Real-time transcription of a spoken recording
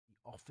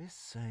office,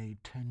 say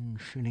 10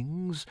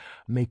 shillings,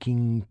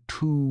 making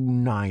 2,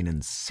 9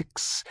 and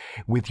 6,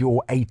 with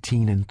your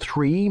 18 and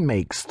 3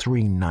 makes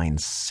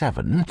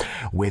 397,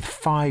 with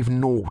 5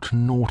 naught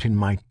naught in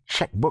my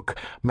checkbook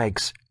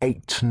makes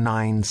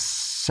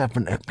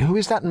 897. Who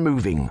is that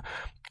moving?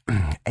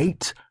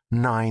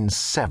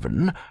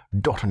 897,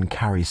 dot and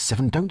carry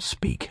 7, don't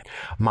speak.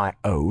 My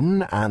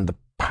own, and the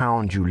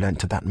pound you lent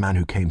to that man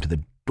who came to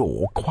the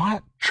door.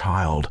 Quiet,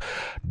 child.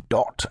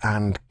 Dot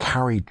and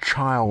carry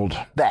child.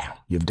 There,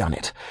 you've done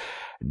it.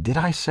 Did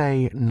I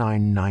say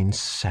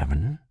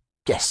 997?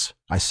 Yes,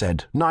 I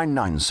said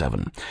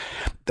 997.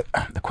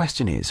 The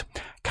question is,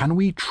 can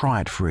we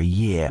try it for a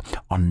year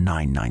on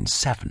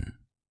 997?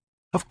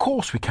 Of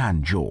course we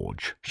can,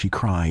 George, she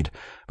cried,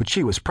 but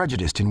she was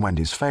prejudiced in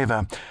Wendy's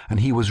favour, and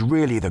he was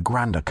really the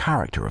grander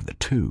character of the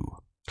two.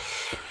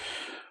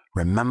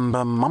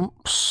 Remember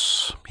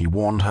Mumps, he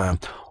warned her,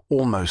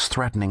 almost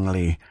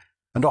threateningly,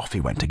 and off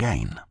he went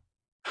again.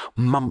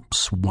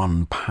 Mumps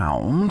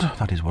 £1,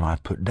 that is what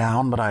I've put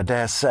down, but I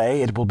dare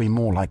say it will be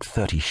more like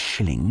 30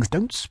 shillings.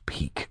 Don't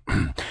speak.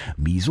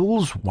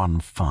 Measles,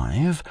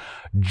 1.5.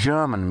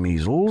 German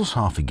measles,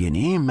 half a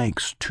guinea,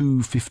 makes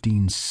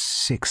 2.15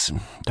 6.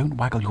 Don't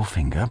waggle your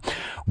finger.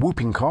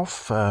 Whooping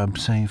cough,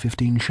 say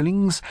 15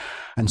 shillings.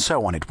 And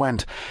so on it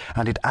went,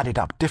 and it added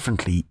up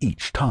differently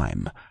each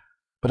time.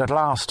 But at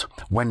last,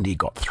 Wendy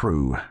got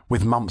through,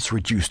 with mumps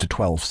reduced to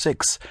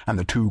 12.6 and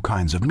the 2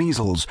 kinds of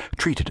measles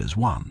treated as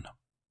one.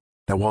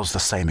 There was the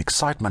same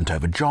excitement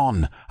over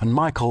John, and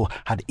Michael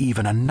had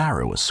even a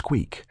narrower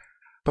squeak,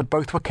 but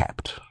both were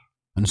kept,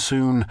 and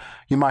soon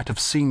you might have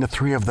seen the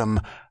 3 of them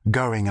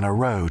going in a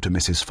row to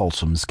Mrs.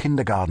 Folsom's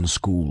kindergarten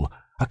school,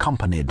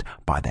 accompanied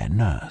by their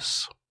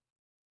nurse.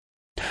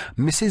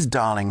 Mrs.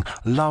 Darling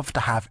loved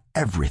to have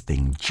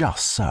everything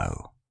just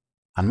so,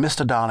 and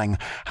Mr. Darling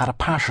had a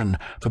passion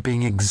for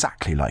being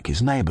exactly like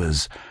his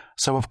neighbours,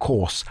 so of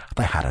course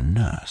they had a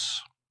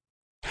nurse.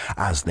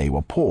 As they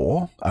were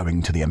poor,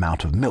 owing to the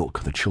amount of milk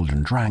the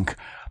children drank,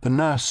 the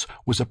nurse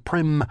was a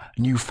prim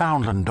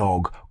Newfoundland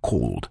dog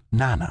called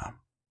Nana,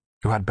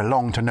 who had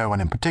belonged to no one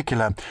in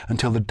particular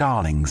until the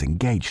Darlings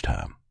engaged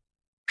her.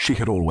 She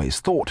had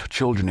always thought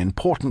children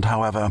important,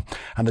 however,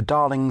 and the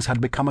Darlings had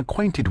become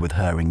acquainted with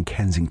her in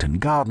Kensington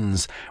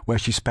Gardens, where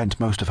she spent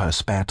most of her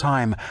spare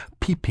time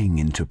peeping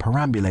into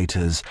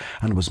perambulators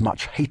and was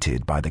much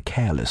hated by the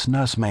careless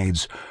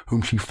nursemaids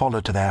whom she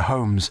followed to their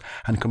homes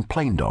and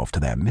complained of to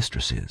their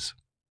mistresses.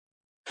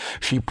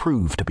 She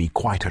proved to be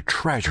quite a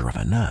treasure of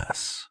a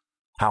nurse.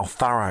 How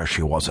thorough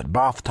she was at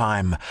bath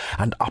time,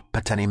 and up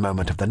at any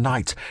moment of the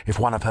night if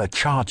one of her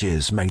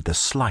charges made the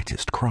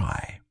slightest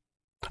cry.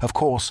 Of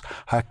course,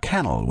 her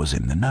kennel was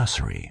in the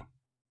nursery.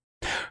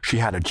 She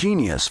had a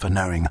genius for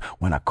knowing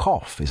when a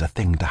cough is a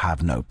thing to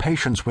have no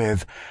patience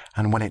with,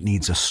 and when it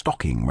needs a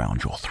stocking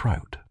round your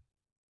throat.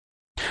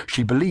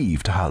 She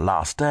believed to her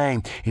last day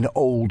in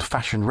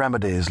old-fashioned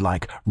remedies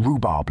like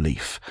rhubarb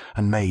leaf,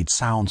 and made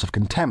sounds of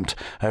contempt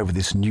over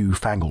this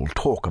new-fangled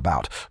talk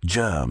about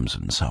germs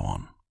and so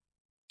on.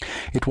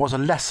 It was a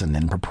lesson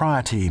in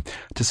propriety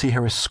to see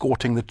her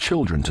escorting the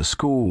children to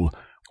school,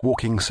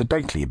 walking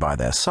sedately by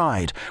their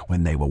side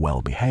when they were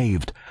well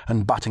behaved,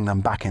 and butting them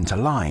back into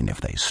line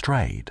if they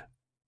strayed.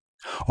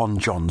 On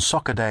John's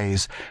soccer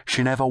days,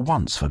 she never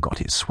once forgot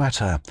his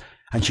sweater,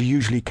 and she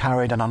usually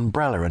carried an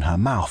umbrella in her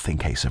mouth in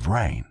case of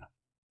rain.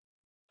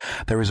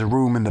 There is a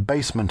room in the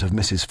basement of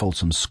Mrs.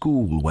 Folsom's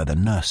school where the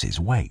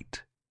nurses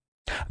wait.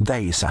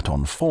 They sat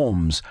on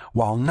forms,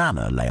 while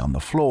Nana lay on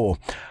the floor,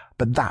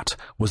 but that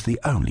was the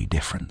only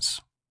difference.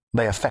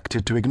 They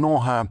affected to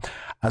ignore her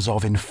as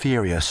of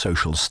inferior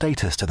social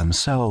status to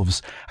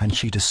themselves, and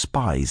she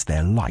despised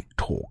their light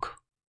talk.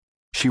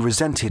 She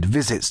resented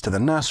visits to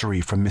the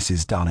nursery from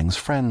Mrs. Darling's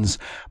friends,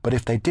 but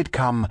if they did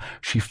come,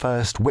 she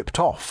first whipped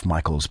off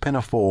Michael's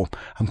pinafore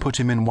and put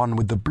him in one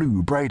with the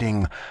blue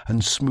braiding,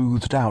 and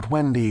smoothed out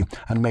Wendy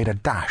and made a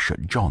dash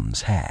at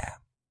John's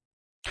hair.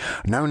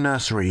 No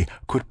nursery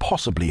could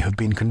possibly have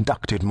been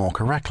conducted more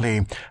correctly,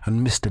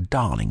 and Mr.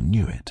 Darling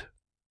knew it.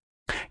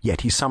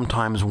 Yet he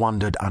sometimes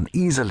wondered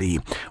uneasily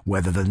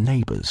whether the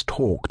neighbours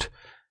talked.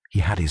 He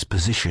had his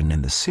position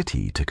in the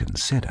city to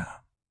consider.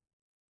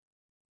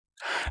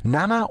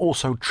 Nana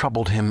also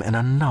troubled him in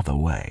another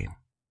way.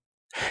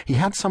 He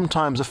had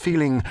sometimes a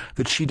feeling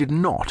that she did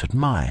not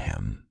admire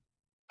him.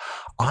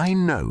 "I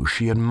know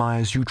she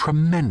admires you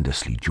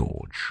tremendously,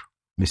 George,"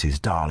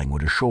 Mrs. Darling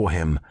would assure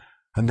him,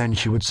 and then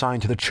she would sign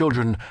to the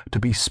children to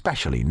be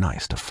specially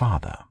nice to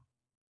father.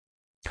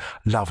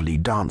 Lovely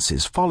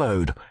dances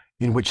followed,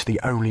 in which the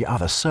only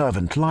other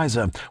servant,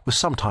 Liza, was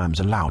sometimes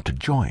allowed to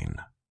join.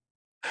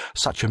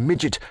 Such a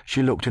midget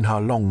she looked in her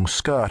long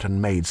skirt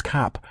and maid's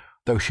cap,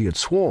 though she had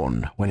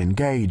sworn, when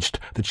engaged,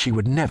 that she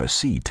would never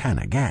see 10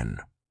 again.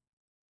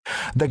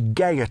 The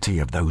gaiety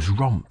of those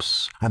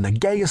romps, and the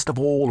gayest of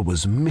all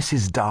was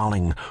Mrs.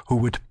 Darling, who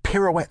would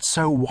pirouette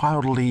so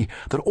wildly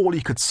that all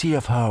you could see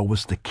of her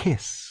was the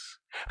kiss,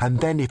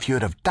 and then if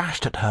you'd have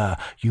dashed at her,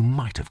 you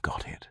might have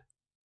got it.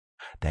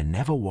 There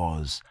never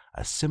was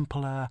a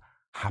simpler,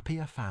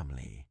 happier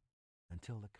family until the